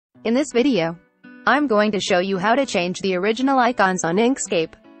In this video, I'm going to show you how to change the original icons on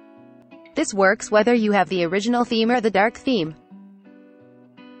Inkscape. This works whether you have the original theme or the dark theme.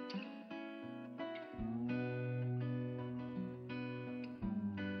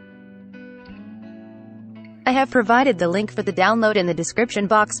 I have provided the link for the download in the description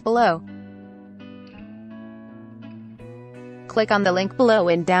box below. Click on the link below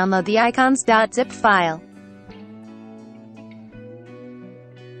and download the icons.zip file.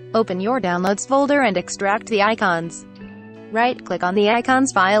 Open your Downloads folder and extract the icons. Right-click on the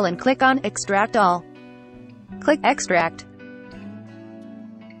icons file and click on Extract All. Click Extract.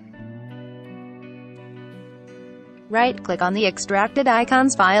 Right-click on the extracted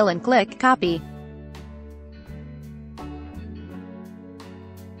icons file and click Copy.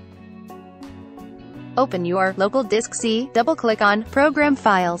 Open your local disk C, double-click on Program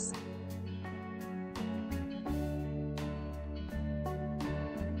Files.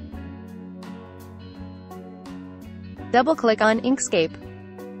 Double-click on Inkscape.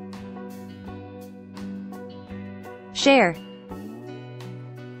 Share.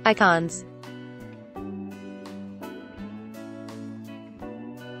 Icons.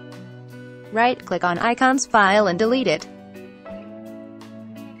 Right-click on Icons file and delete it.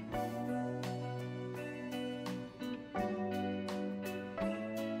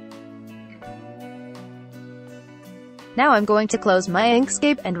 Now I'm going to close my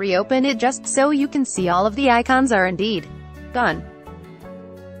Inkscape and reopen it just so you can see all of the icons are indeed gone.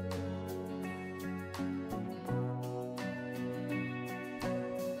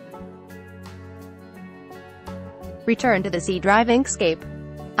 Return to the C drive Inkscape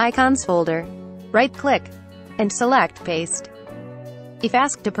Icons folder. Right-click and select Paste. If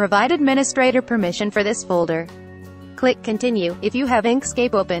asked to provide administrator permission for this folder, click Continue. If you have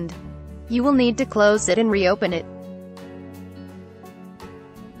Inkscape opened, you will need to close it and reopen it.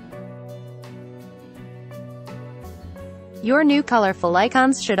 Your new colorful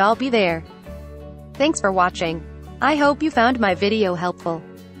icons should all be there. Thanks for watching. I hope you found my video helpful.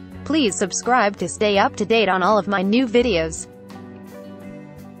 Please subscribe to stay up to date on all of my new videos.